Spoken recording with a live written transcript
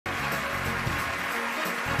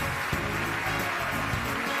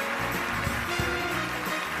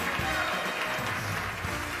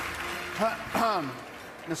Welcome,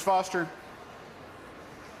 Ms. Foster.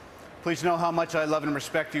 Please know how much I love and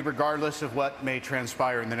respect you regardless of what may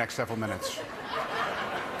transpire in the next several minutes.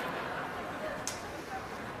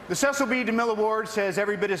 The Cecil B. DeMille Award says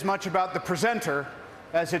every bit as much about the presenter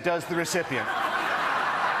as it does the recipient.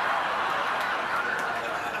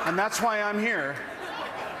 And that's why I'm here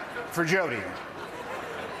for Jodie.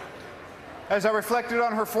 As I reflected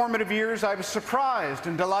on her formative years, I was surprised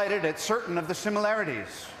and delighted at certain of the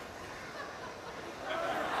similarities.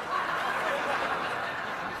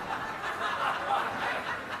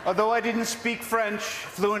 Although I didn't speak French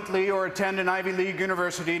fluently or attend an Ivy League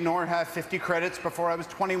university, nor have 50 credits before I was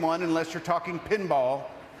 21, unless you're talking pinball,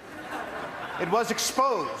 it was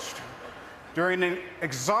exposed during an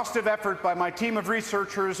exhaustive effort by my team of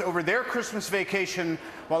researchers over their Christmas vacation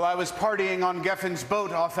while I was partying on Geffen's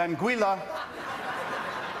boat off Anguilla,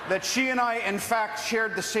 that she and I, in fact,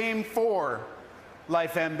 shared the same 4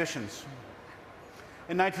 life ambitions.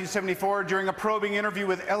 In 1974, during a probing interview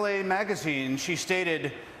with LA Magazine, she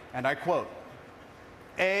stated, and I quote,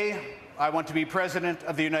 A, I want to be President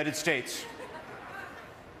of the United States.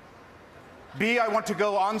 B, I want to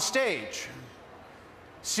go on stage.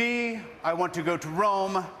 C, I want to go to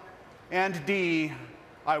Rome. And D,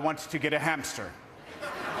 I want to get a hamster.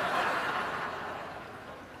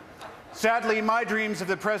 Sadly, my dreams of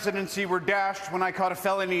the presidency were dashed when I caught a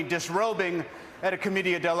felony disrobing at a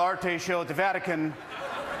Commedia dell'arte show at the Vatican.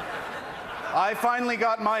 I finally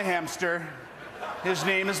got my hamster. His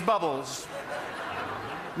name is Bubbles.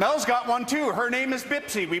 Mel's got one too. Her name is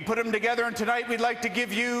Bipsy. We put them together, and tonight we'd like to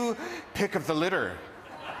give you pick of the litter.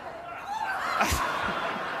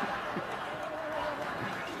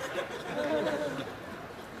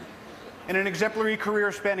 In an exemplary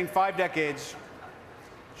career spanning 5 decades,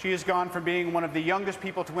 she has gone from being one of the youngest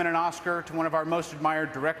people to win an Oscar to one of our most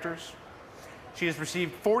admired directors. She has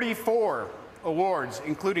received 44 awards,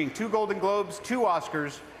 including 2 Golden Globes, 2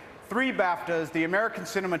 Oscars, 3 BAFTAs, the American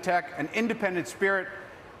Cinematheque, an Independent Spirit,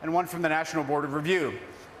 and 1 from the National Board of Review.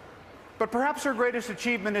 But perhaps her greatest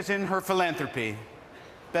achievement is in her philanthropy,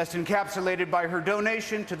 best encapsulated by her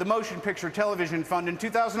donation to the Motion Picture Television Fund in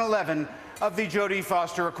 2011 of the Jodie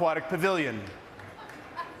Foster Aquatic Pavilion.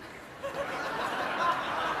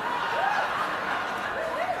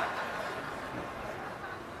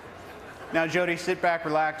 Now, Jodie, sit back,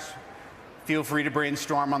 relax. Feel free to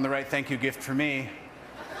brainstorm on the right thank you gift for me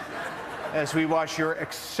as we watch your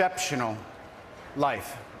exceptional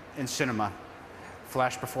life in cinema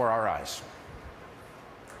flash before our eyes.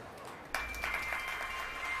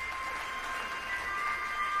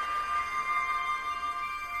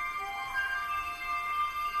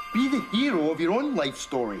 Be the hero of your own life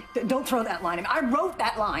story. Don't throw that line at me. I wrote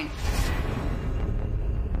that line.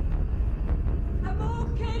 I'm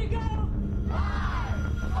okay to go. 5,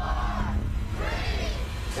 4, 3,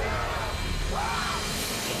 2, 1.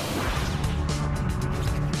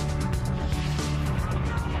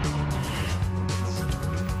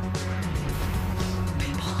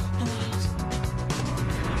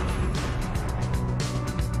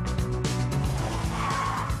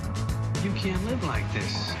 You can't live like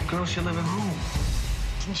this. Girls should live at home.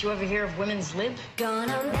 Didn't you ever hear of women's lib? Gonna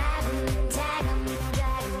nab 'em, tag 'em,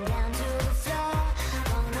 drag 'em down to the floor.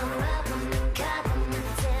 Gonna rub 'em and cut 'em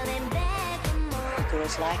until they beg for more.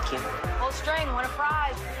 Girls like you. Full string, what a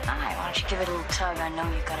prize. Hi, why don't you give it a little tug? I know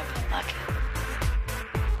you're gonna be lucky.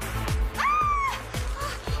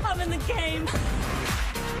 I'm in the game.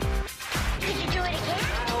 Could you do it again?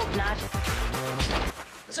 I hope not.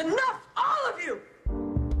 It's enough, all of you.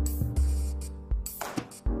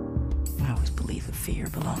 I always believed that fear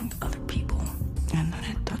belonged to other people, and then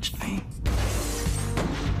it touched me.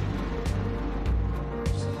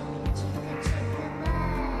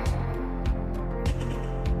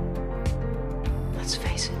 Let's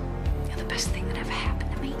face it, you're the best thing that ever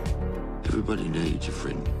happened to me. Everybody needs a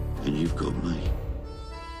friend, and you've got me.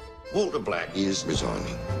 Walter Black is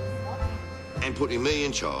resigning and putting me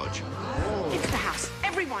in charge. Into the house,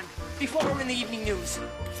 everyone, before we're in the evening news.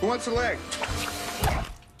 Who wants a leg?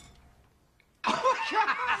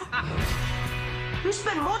 You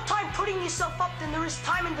spend more time putting yourself up than there is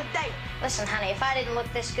time in the day. Listen, honey, if I didn't look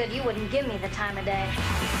this good, you wouldn't give me the time of day.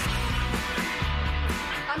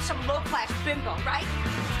 I'm some low-class bimbo, right?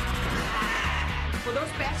 Will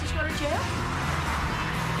those bastards go to jail?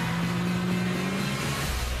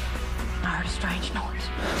 I heard a strange noise.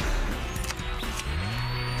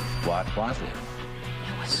 What was it?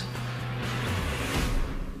 It was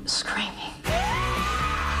screaming.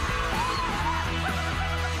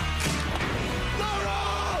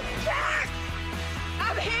 Jack!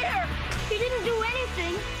 I'm here! He didn't do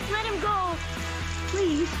anything. Let him go.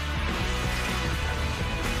 Please.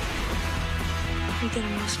 You gonna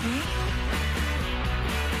miss me?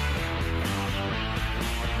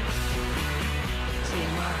 See you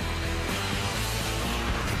tomorrow.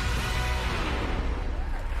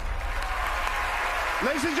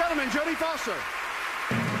 Ladies and gentlemen, Jodie Foster.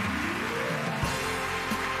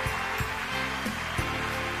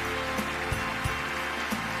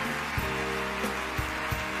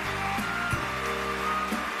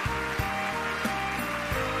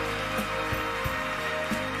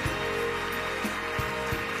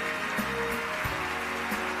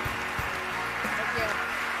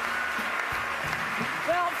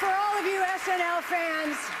 Well, for all of you SNL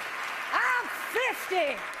fans, I'm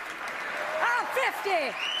 50. I'm 50.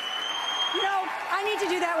 You know, I need to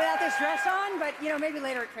do that without this dress on, but, you know, maybe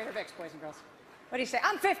later at Trader Vic's, boys and girls. What do you say?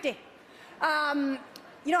 I'm 50.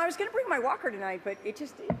 You know, I was going to bring my walker tonight, but it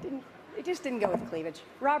just didn't go with the cleavage.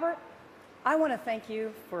 Robert, I want to thank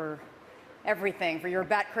you for everything, for your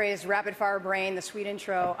bat-crazed, rapid-fire brain, the sweet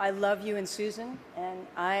intro. I love you and Susan, and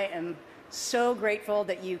I am so grateful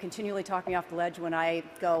that you continually talk me off the ledge when I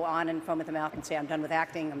go on and foam at the mouth and say, I'm done with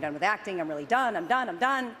acting, I'm really done, I'm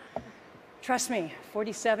done. Trust me,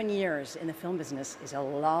 47 years in the film business is a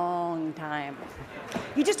long time.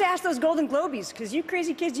 You just ask those Golden Globies, because you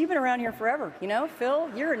crazy kids, you've been around here forever. You know, Phil,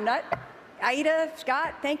 you're a nut. Aida,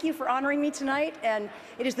 Scott, thank you for honoring me tonight, and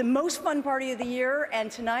it is the most fun party of the year, and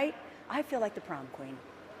tonight, I feel like the prom queen.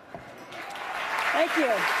 Thank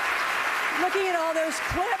you. Looking at all those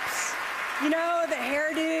clips, you know, the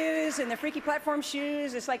hairdos and the freaky platform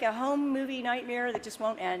shoes, it's like a home movie nightmare that just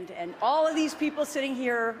won't end. And all of these people sitting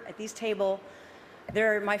here at this table,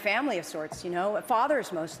 they're my family of sorts, you know,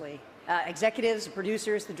 fathers mostly, executives,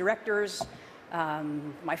 producers, the directors,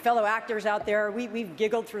 my fellow actors out there. We've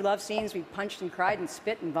giggled through love scenes, we've punched and cried and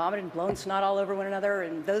spit and vomited and blown snot all over one another,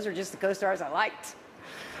 and those are just the co-stars I liked.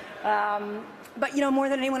 But, you know, more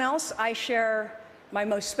than anyone else, I share my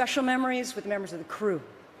most special memories with the members of the crew.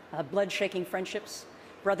 Blood-shaking friendships,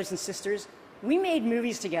 brothers and sisters. We made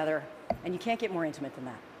movies together, and you can't get more intimate than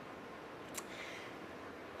that.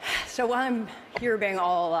 So while I'm here being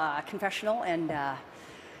all confessional, and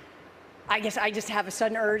I guess I just have a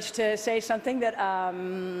sudden urge to say something that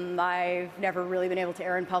I've never really been able to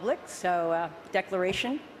air in public, so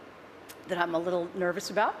declaration that I'm a little nervous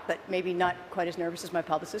about, but maybe not quite as nervous as my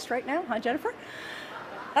publicist right now, huh, Jennifer?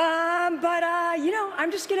 You know,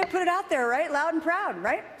 I'm just going to put it out there, right? Loud and proud,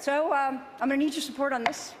 right? So I'm going to need your support on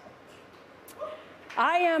this.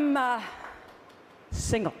 I am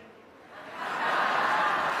single.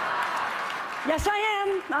 Yes, I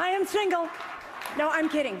am. I am single. No, I'm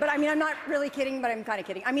kidding. But I mean, I'm not really kidding, but I'm kind of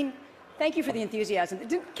kidding. I mean, thank you for the enthusiasm.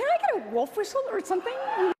 Can I get a wolf whistle or something?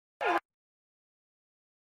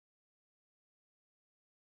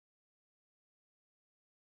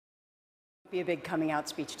 Be a big coming out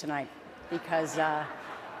speech tonight, because I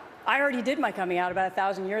already did my coming out about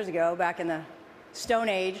 1,000 years ago, back in the Stone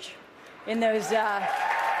Age, in those very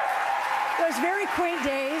quaint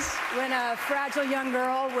days when a fragile young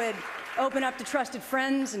girl would open up to trusted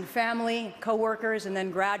friends and family, co-workers, and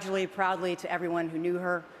then gradually, proudly to everyone who knew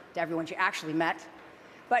her, to everyone she actually met.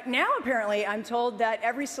 But now, apparently, I'm told that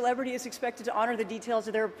every celebrity is expected to honor the details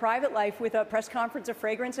of their private life with a press conference, a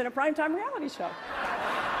fragrance, and a primetime reality show.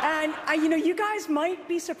 And, you know, you guys might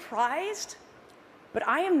be surprised, but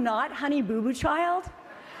I am not Honey Boo Boo Child.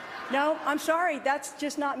 No, I'm sorry, that's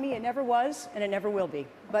just not me. It never was, and it never will be.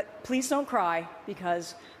 But please don't cry,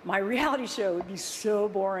 because my reality show would be so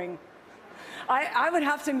boring. I would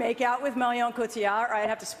have to make out with Marion Cotillard, or I'd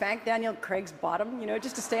have to spank Daniel Craig's bottom, you know,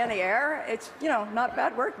 just to stay on the air. It's, you know, not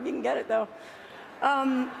bad work. You can get it, though.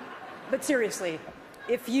 But seriously,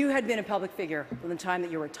 if you had been a public figure from the time that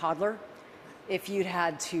you were a toddler, if you'd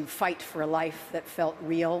had to fight for a life that felt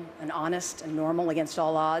real and honest and normal against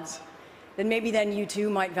all odds, then maybe then you too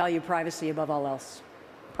might value privacy above all else.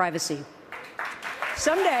 Privacy.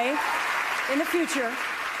 Someday, in the future,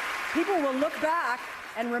 people will look back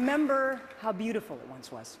and remember how beautiful it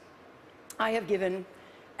once was. I have given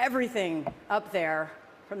everything up there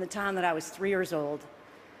from the time that I was 3 years old.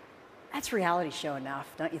 That's reality show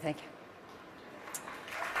enough, don't you think?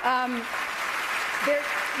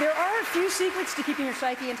 There are a few secrets to keeping your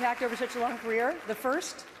psyche intact over such a long career. The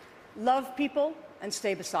first, love people and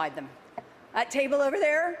stay beside them. That table over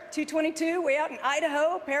there, 222, way out in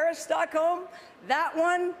Idaho, Paris, Stockholm, that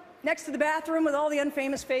one, next to the bathroom with all the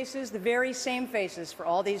unfamous faces, the very same faces for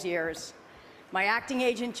all these years. My acting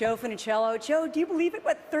agent, Joe Funicello. Joe, do you believe it?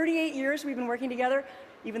 What, 38 years we've been working together,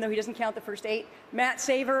 even though he doesn't count the first 8. Matt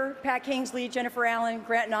Saver, Pat Kingsley, Jennifer Allen,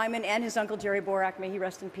 Grant Nyman, and his uncle Jerry Borak, may he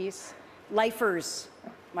rest in peace. Lifers,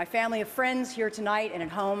 my family of friends here tonight and at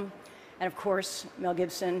home, and of course, Mel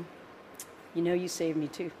Gibson. you know you saved me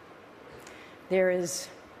too. There is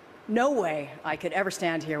no way I could ever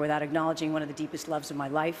stand here without acknowledging one of the deepest loves of my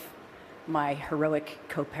life, my heroic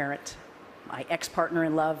co-parent, my ex-partner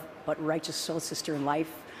in love, but righteous soul sister in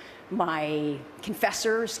life, my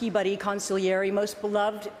confessor, ski buddy, consigliere, most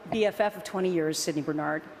beloved BFF of 20 years, Sydney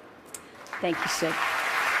Bernard. Thank you, Sid.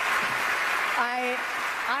 I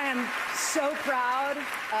am so proud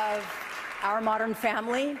of our modern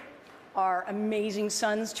family, our amazing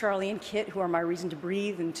sons, Charlie and Kit, who are my reason to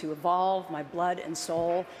breathe and to evolve, my blood and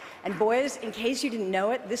soul. And boys, in case you didn't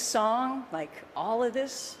know it, this song, like all of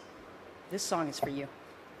this song is for you.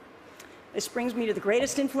 This brings me to the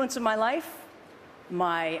greatest influence of my life,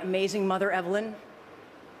 my amazing mother, Evelyn.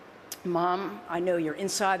 Mom, I know you're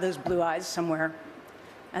inside those blue eyes somewhere,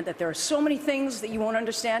 and that there are so many things that you won't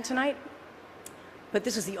understand tonight, but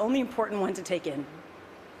this is the only important one to take in.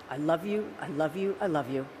 I love you, I love you, I love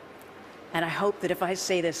you. And I hope that if I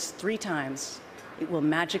say this 3 times, it will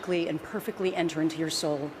magically and perfectly enter into your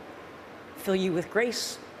soul, fill you with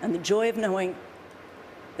grace and the joy of knowing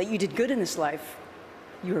that you did good in this life.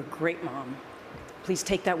 You're a great mom. Please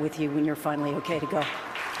take that with you when you're finally okay to go.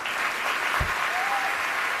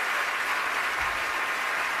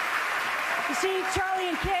 You see, Charlie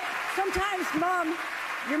and Kit, sometimes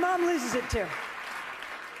your mom loses it too.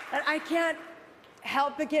 And I can't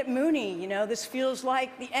help but get moony, you know. This feels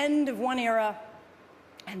like the end of one era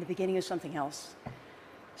and the beginning of something else.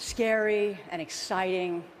 Scary and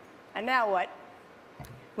exciting. And now what?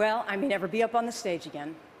 Well, I may never be up on the stage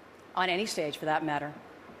again, on any stage for that matter.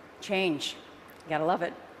 Change. You gotta love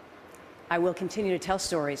it. I will continue to tell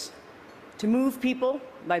stories, to move people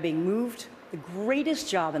by being moved, the greatest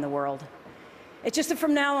job in the world. It's just that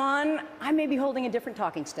from now on, I may be holding a different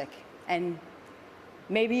talking stick, and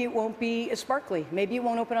maybe it won't be as sparkly. Maybe it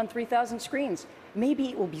won't open on 3,000 screens. Maybe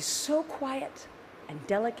it will be so quiet and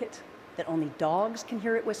delicate that only dogs can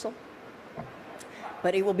hear it whistle.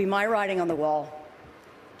 But it will be my writing on the wall.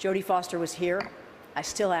 Jodie Foster was here. I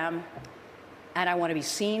still am. And I want to be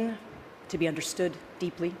seen, to be understood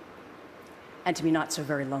deeply, and to be not so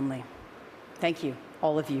very lonely. Thank you,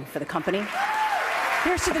 all of you, for the company.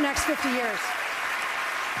 Here's to the next 50 years.